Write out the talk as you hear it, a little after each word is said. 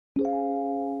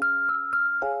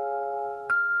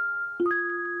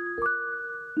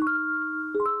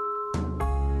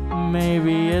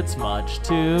Maybe it's much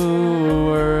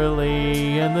too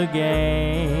early in the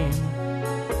game.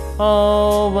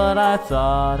 Oh, but I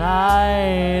thought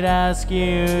I'd ask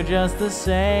you just the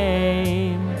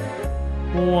same.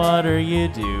 What are you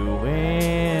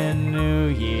doing New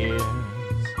Year's?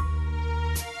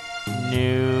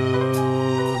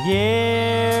 New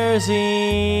Year's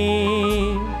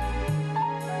Eve.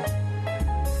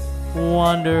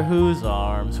 Wonder whose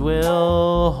arms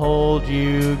will hold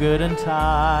you good and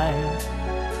tight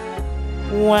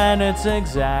when it's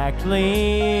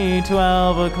exactly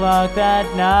 12 o'clock that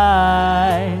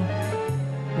night,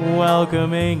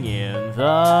 welcoming in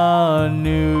the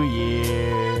new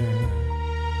year.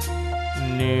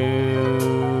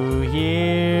 New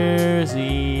Year's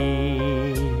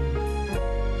Eve.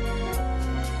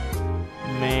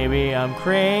 Maybe I'm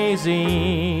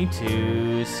crazy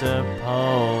to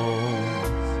suppose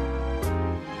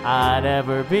I'd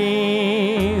ever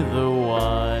be the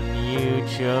one you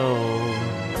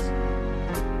chose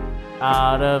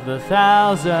out of the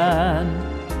 1,000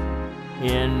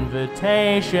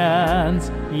 invitations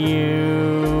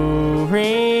you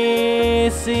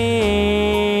received.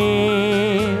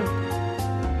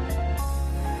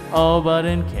 Oh, but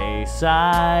in case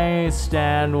I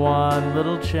stand one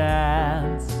little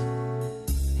chance,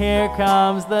 here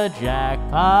comes the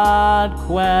jackpot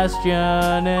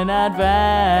question in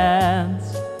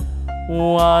advance.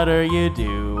 What are you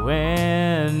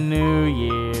doing New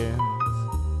Year's?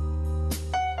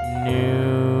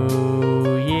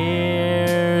 New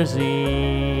Year's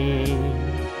Eve.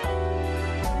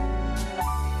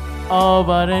 Oh,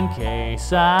 but in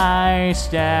case I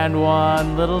stand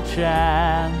one little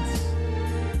chance,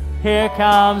 here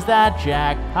comes that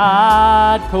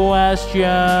jackpot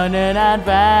question in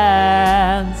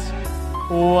advance.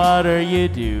 What are you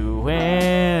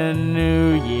doing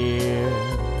New Year's?